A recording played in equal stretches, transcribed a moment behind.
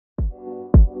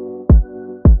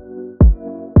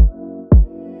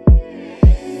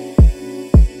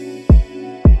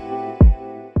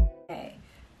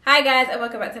Hi guys, and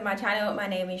welcome back to my channel. My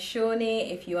name is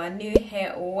Shawnee. If you are new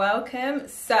here, welcome.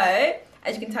 So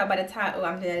as you can tell by the title,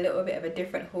 I'm doing a little bit of a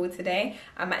different haul today.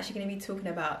 I'm actually going to be talking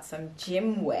about some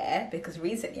gym wear because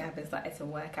recently I've been starting to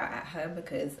work out at home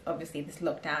because obviously this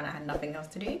lockdown I had nothing else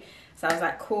to do. So I was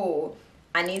like, cool,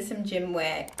 I need some gym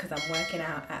wear because I'm working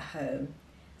out at home.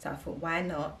 So I thought, why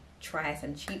not try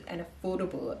some cheap and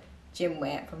affordable gym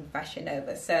wear from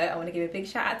FashionNova. So I want to give a big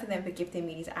shout out to them for gifting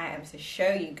me these items to show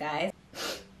you guys.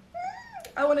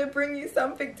 I want to bring you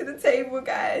something to the table,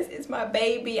 guys. It's my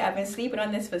baby. I've been sleeping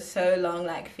on this for so long,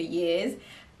 like for years,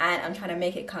 and I'm trying to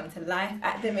make it come to life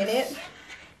at the minute.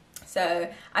 So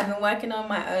I've been working on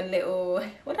my own little,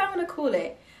 what do I want to call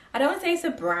it? I don't want to say it's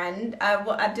a brand.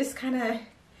 I'm just going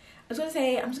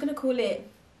to call it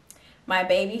my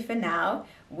baby for now,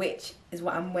 which is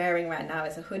what I'm wearing right now.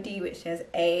 It's a hoodie which says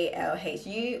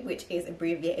ALHU, which is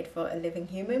abbreviated for a living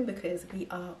human because we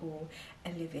are all a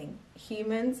living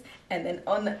humans. And then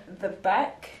on the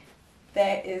back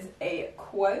there is a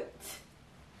quote.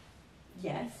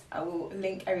 Yes, I will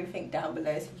link everything down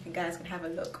below so you guys can have a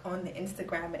look on the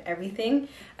Instagram and everything.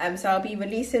 So I'll be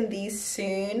releasing these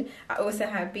soon. I also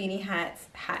have beanie hats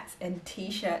and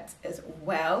t-shirts as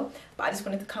well, but I just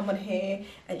wanted to come on here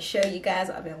and show you guys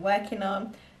what I've been working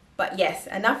on. But yes,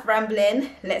 enough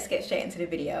rambling, let's get straight into the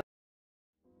video.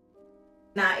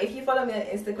 Now if you follow me on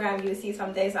Instagram, you'll see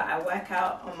some days that I work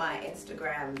out on my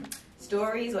Instagram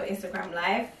stories or Instagram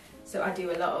live. So I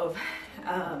do a lot of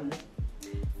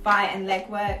thigh and leg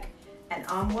work and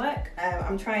arm work.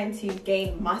 I'm trying to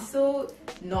gain muscle,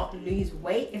 not lose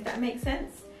weight, if that makes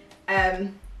sense.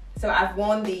 So I've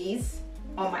worn these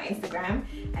on my Instagram,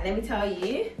 and let me tell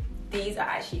you, these are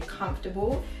actually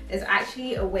comfortable. There's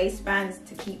actually a waistband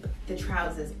to keep the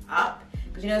trousers up,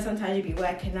 because you know sometimes you'll be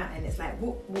working out and it's like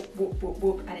whoop whoop whoop whoop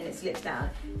whoop and then it slips down.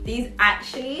 These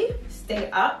actually stay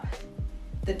up.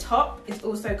 The top is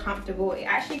also comfortable. It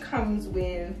actually comes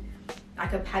with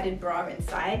like a padded bra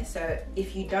inside, so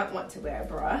if you don't want to wear a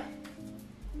bra,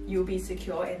 you'll be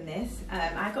secure in this.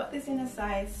 I got this in a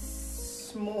size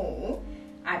small,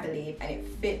 I believe, and it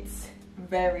fits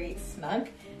very snug,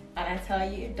 and I tell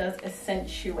you, it does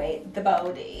accentuate the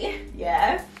body.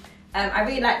 Yeah, I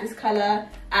really like this color.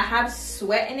 I have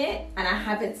sweat in it and I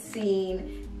haven't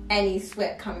seen any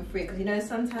sweat coming through, because you know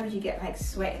sometimes you get like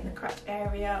sweat in the crotch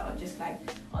area or just like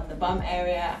on the bum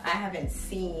area. I haven't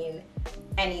seen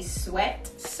any sweat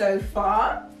so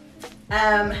far,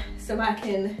 so I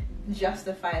can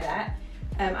justify that.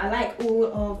 I like all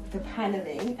of the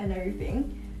paneling and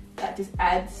everything that just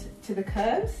adds to the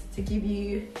curves to give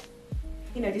you,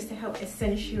 you know, just to help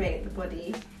accentuate the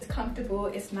body. It's comfortable,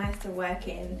 it's nice to work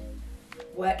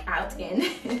out in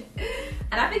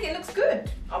and I think it looks good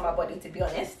on my body, to be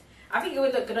honest. I think it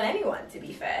would look good on anyone, to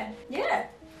be fair. Yeah,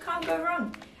 can't go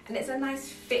wrong. And it's a nice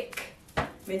thick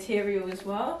material as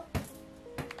well.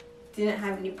 Didn't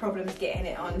have any problems getting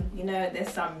it on. You know, there's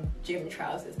some gym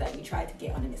trousers that you try to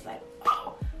get on and it's like,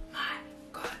 oh my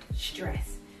god,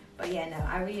 stress. But yeah, no,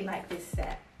 I really like this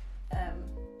set.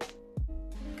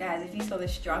 Guys, if you saw the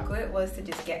struggle it was to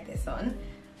just get this on,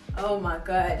 oh my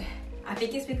god. I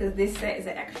think it's because this set is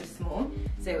an extra small,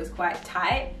 so it was quite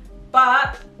tight,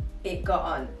 but it got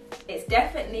on. It's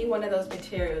definitely one of those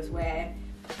materials where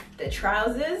the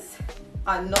trousers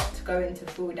are not going to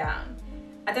fall down.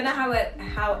 I don't know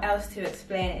how else to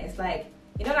explain it. It's like,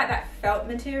 you know, like that felt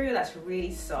material that's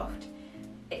really soft.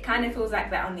 It kind of feels like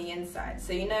that on the inside.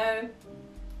 So you know,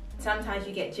 sometimes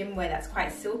you get gym wear that's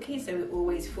quite silky, so it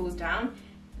always falls down.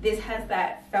 This has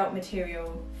that felt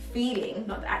material feeling,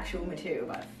 not the actual material,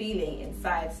 but feeling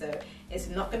inside, so it's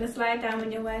not going to slide down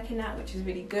when you're working out, which is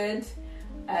really good.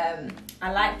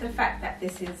 I like the fact that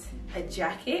this is a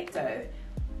jacket, so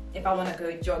if I want to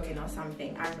go jogging or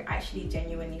something, I actually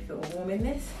genuinely feel warm in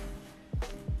this.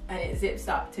 And it zips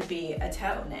up to be a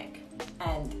turtleneck,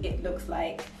 and it looks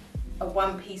like a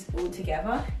one piece all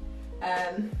together.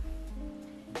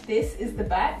 This is the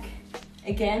back.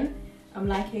 Again, I'm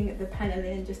liking the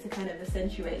paneling just to kind of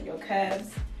accentuate your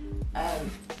curves. I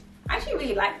actually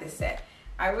really like this set.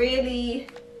 I really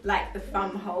like the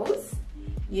thumb holes,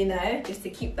 you know, just to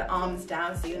keep the arms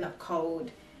down so you're not cold.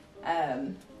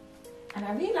 And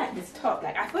I really like this top.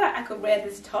 Like, I feel like I could wear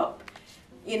this top,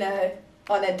 you know,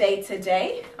 on a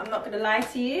day-to-day. I'm not gonna lie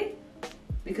to you,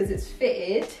 because it's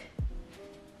fitted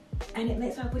and it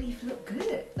makes my body look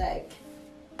good. Like,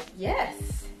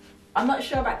 yes. I'm not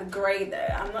sure about the grey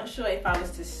though. I'm not sure if I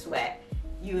was to sweat,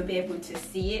 you would be able to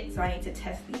see it. So I need to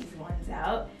test these ones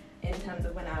out in terms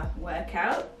of when I work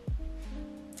out.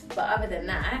 But other than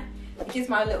that, it gives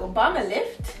my little bum a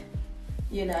lift.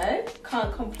 You know,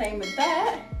 can't complain with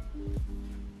that.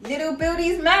 Little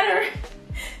buildies matter.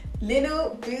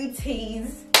 Little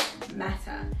booties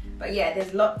matter. But yeah,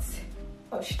 there's lots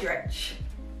of stretch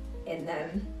in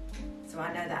them, so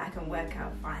I know that I can work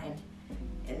out fine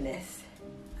in this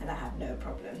and I have no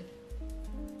problem.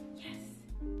 Yes.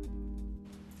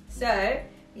 So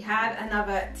we have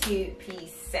another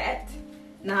two-piece set.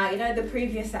 Now, you know the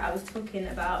previous set I was talking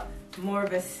about, more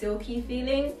of a silky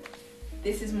feeling?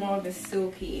 This is more of a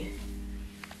silky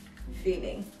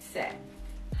feeling set.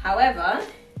 However,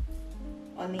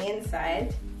 on the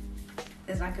inside,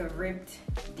 there's like a ribbed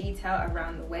detail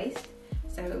around the waist,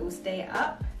 so it will stay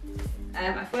up.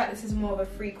 I feel like this is more of a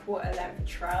 3/4 length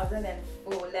trouser than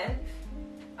full length,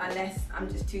 unless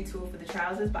I'm just too tall for the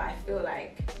trousers, but I feel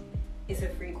like it's a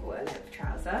 3/4 length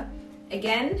trouser.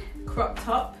 Again, crop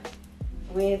top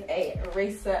with a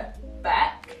eraser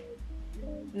back.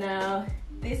 Now,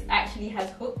 this actually has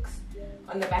hooks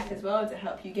on the back as well to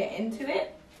help you get into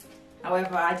it.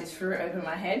 However, I just threw it over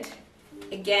my head.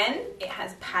 Again, it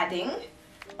has padding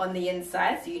on the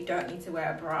inside, so you don't need to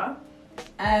wear a bra.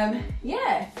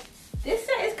 Yeah, this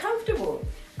set is comfortable.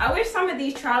 I wish some of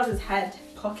these trousers had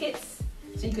pockets,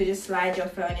 so you could just slide your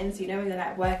phone in. So you know when you're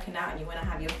like working out and you want to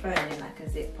have your phone in like a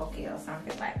zip pocket or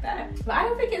something like that. But I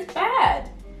don't think it's bad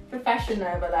for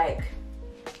FashionNova. Like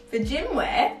for gym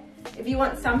wear, if you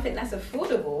want something that's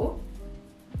affordable,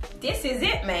 this is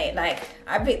it, mate. Like,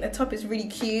 I think the top is really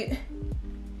cute.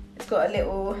 It's got a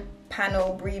little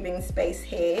panel breathing space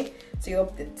here,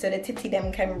 so the titty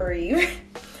them can breathe.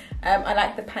 I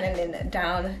like the paneling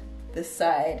down the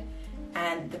side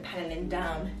and the paneling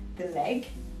down the leg.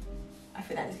 I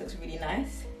feel like this looks really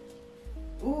nice.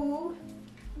 Ooh,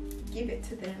 give it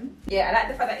to them. Yeah, I like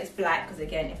the fact that it's black, because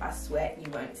again, if I sweat,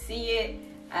 you won't see it.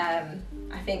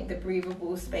 I think the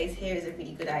breathable space here is a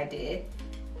really good idea,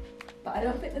 but I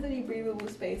don't think there's any breathable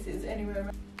spaces anywhere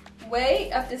around.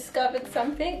 Wait, I've discovered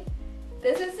something.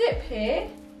 There's a zip here.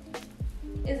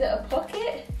 Is it a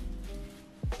pocket?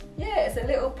 Yeah, it's a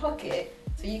little pocket,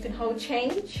 so you can hold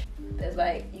change. There's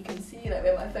like, you can see like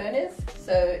where my phone is.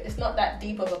 So it's not that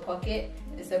deep of a pocket.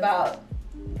 It's about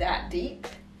that deep.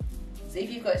 So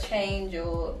if you've got change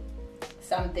or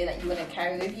something that you want to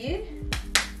carry with you,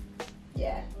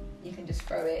 yeah, you can just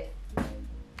throw it.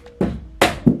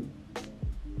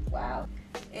 Wow.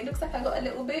 It looks like I got a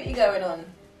little booty going on.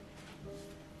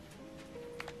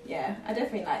 Yeah, I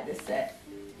definitely like this set.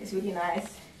 It's really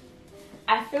nice.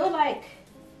 I feel like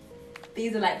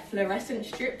these are like fluorescent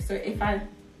strips, so if I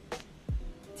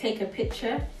take a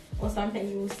picture or something,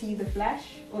 you will see the flash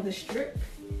or the strip.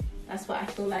 That's what I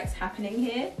feel like is happening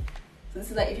here. So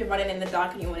this is like if you're running in the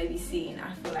dark and you want to be seen,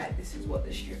 I feel like this is what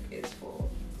the strip is for.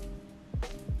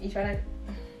 You trying to...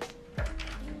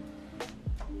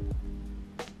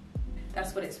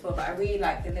 That's what it's for, but I really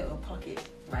like the little pocket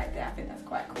right there. I think that's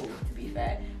quite cool, to be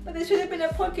fair. But there should have been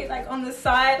a pocket like on the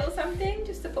side or something,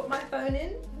 just to put my phone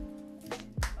in.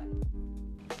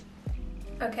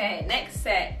 Okay, next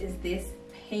set is this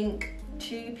pink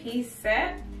two-piece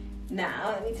set.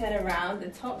 Now, let me turn around. The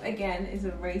top, again, is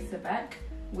a racer back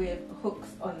with hooks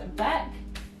on the back.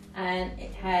 And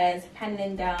it has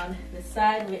paneling down the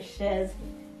side, which says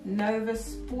Nova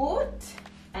Sport.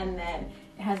 And then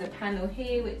it has a panel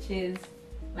here, which is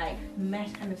like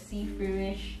mesh, kind of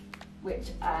see-through-ish, which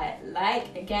I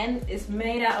like. Again, it's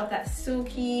made out of that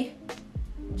silky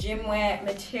GYMWEAR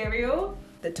material.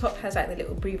 The top has like the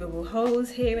little breathable holes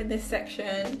here in this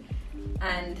section,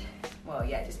 and well,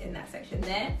 yeah, just in that section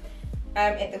there.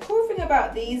 The cool thing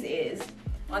about these is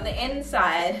on the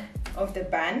inside of the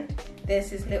band,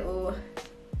 there's this little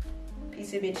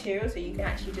piece of material, so you can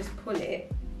actually just pull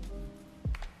it,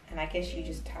 and I guess you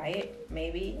just tie it,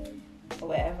 maybe, or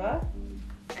whatever,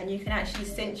 and you can actually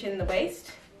cinch in the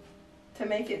waist to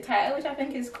make it tighter, which I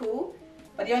think is cool.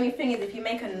 But the only thing is, if you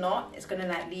make a knot, it's gonna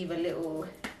like leave a little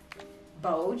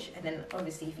bulge, and then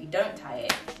obviously if you don't tie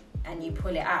it and you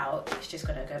pull it out, it's just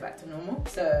gonna go back to normal.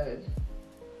 So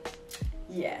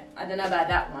yeah, I don't know about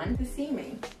that one. The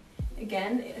seaming,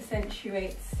 again, it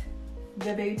accentuates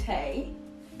the booty,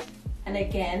 and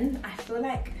again, I feel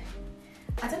like,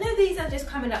 I don't know if these are just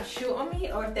coming up short on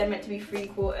me or if they're meant to be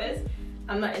 3/4.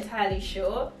 I'm not entirely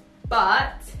sure,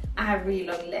 but I have really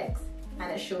long legs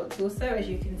and a short torso, as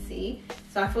you can see.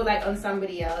 So I feel like on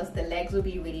somebody else, the legs will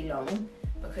be really long,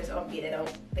 because on me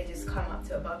they just come up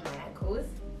to above my ankles,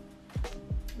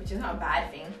 which is not a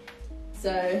bad thing.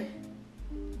 So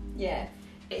yeah,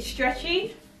 it's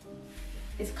stretchy,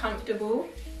 it's comfortable.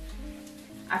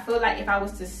 I feel like if I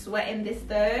was to sweat in this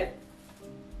though,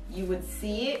 you would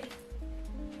see it,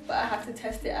 but I have to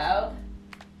test it out.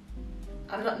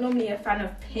 I'm not normally a fan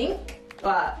of pink,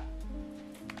 but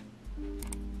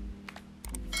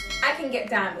I can get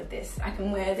down with this. I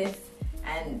can wear this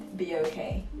and be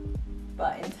okay.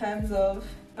 But in terms of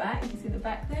back, you see the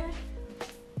back there?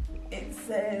 It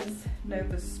says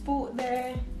Nova Sport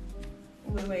there,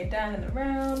 all the way down and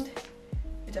around,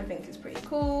 which I think is pretty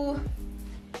cool.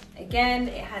 Again,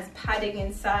 it has padding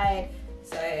inside,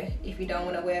 so if you don't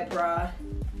want to wear a bra,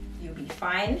 you'll be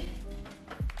fine.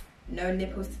 No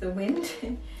nipples to the wind.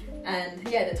 And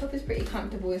yeah, the top is pretty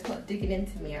comfortable. It's not digging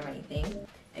into me or anything.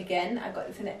 Again, I got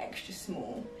this in an extra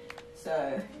small,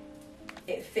 so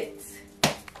it fits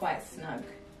quite snug,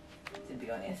 to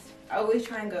be honest. I always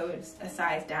try and go a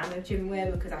size down with gym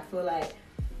wear because I feel like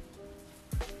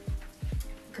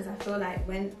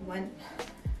when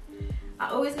I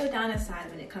always go down a size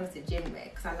when it comes to gym wear,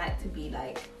 because I like to be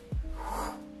like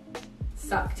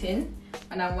sucked in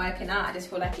when I'm working out. I just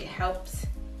feel like it helps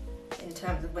in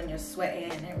terms of when you're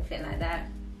sweating and everything like that.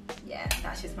 Yeah,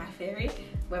 that's just my theory.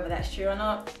 Whether that's true or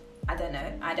not, I don't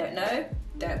know.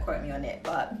 Don't quote me on it,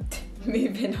 but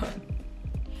moving on.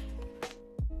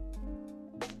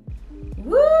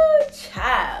 Woo,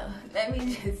 child. Let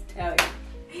me just tell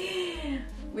you.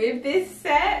 With this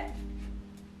set,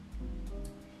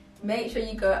 make sure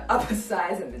you go up a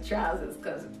size in the trousers,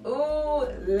 because oh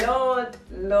Lord,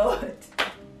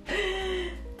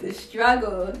 the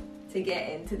struggle to get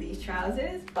into these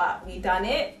trousers, but we done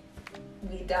it.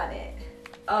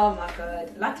 Oh my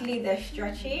god, luckily they're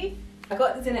stretchy. I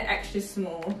got this in an extra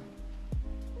small.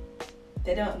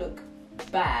 They don't look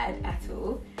bad at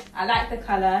all. I like the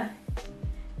color.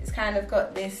 It's kind of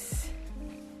got this,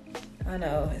 I don't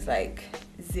know, it's like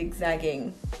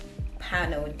zigzagging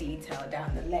panel detail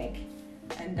down the leg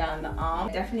and down the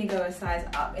arm. Definitely go a size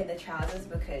up in the trousers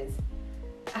because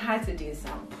I had to do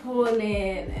some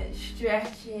pulling and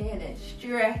stretching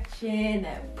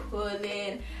and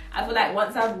pulling. I feel like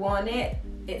once I've worn it,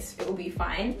 it will be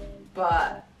fine.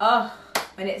 But oh,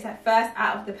 when it's at first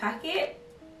out of the packet,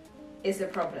 it's a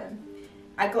problem.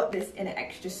 I got this in an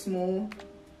extra small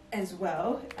as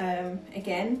well.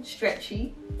 Again,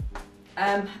 stretchy.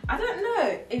 I don't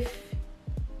know if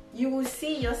you will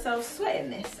see yourself sweating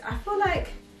this. I feel like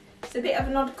it's a bit of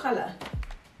an odd colour.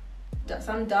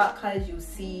 Some dark colours you'll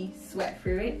see sweat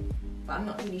through it, but I'm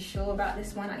not really sure about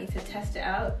this one. I need to test it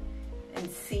out and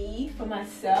see for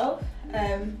myself.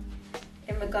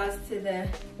 In regards to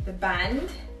the band,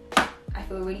 I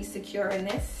feel really secure in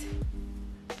this.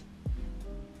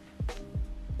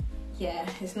 Yeah,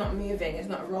 it's not moving, it's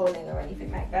not rolling or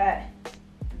anything like that.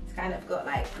 It's kind of got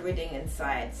like gridding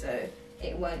inside, so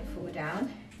it won't fall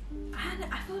down. And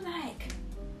I feel like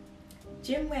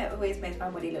gym wear always makes my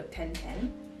body look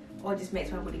 10-10, or just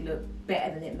makes my body look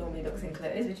better than it normally looks in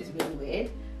clothes, which is really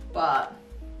weird, but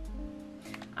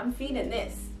I'm feeling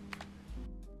this.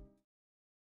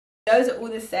 Those are all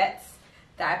the sets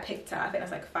that I picked up. I think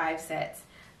that's like 5 sets.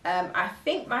 I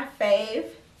think my fave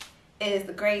is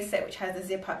the grey set, which has the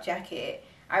zip up jacket.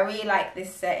 I really like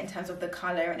this set in terms of the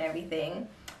colour and everything,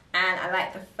 and I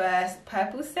like the first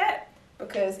purple set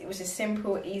because it was just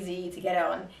simple, easy to get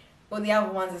on. All the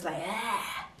other ones is like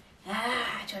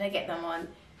trying to get them on.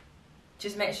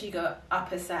 Just make sure you go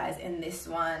up a size in this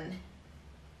one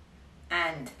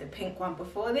and the pink one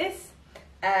before this.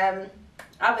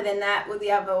 Other than that, all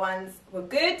the other ones were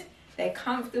good. They're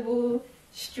comfortable,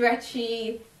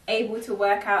 stretchy, able to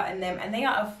work out in them, and they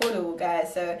are affordable,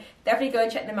 guys. So definitely go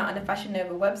check them out on the Fashion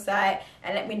Nova website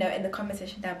and let me know in the comment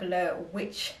section down below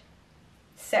which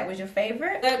set was your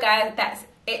favorite. So guys, that's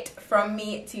it from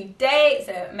me today.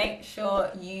 So make sure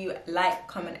you like,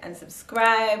 comment and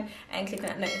subscribe and click on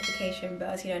that notification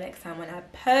bell so you know next time when I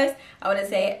post. I want to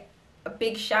say a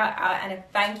big shout out and a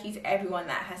thank you to everyone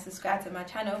that has subscribed to my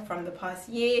channel from the past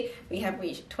year. We have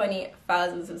reached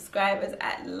 20,000 subscribers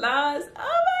at last. Oh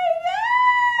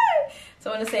my god!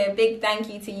 So I want to say a big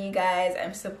thank you to you guys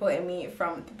and supporting me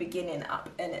from the beginning up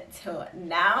until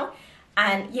now.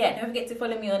 And yeah, don't forget to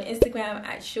follow me on Instagram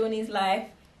at Shaunnies Life.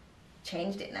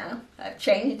 Changed it now. I've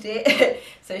changed it.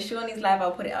 So Shaunnies Life,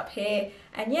 I'll put it up here.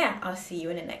 And yeah, I'll see you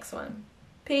in the next one.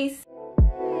 Peace.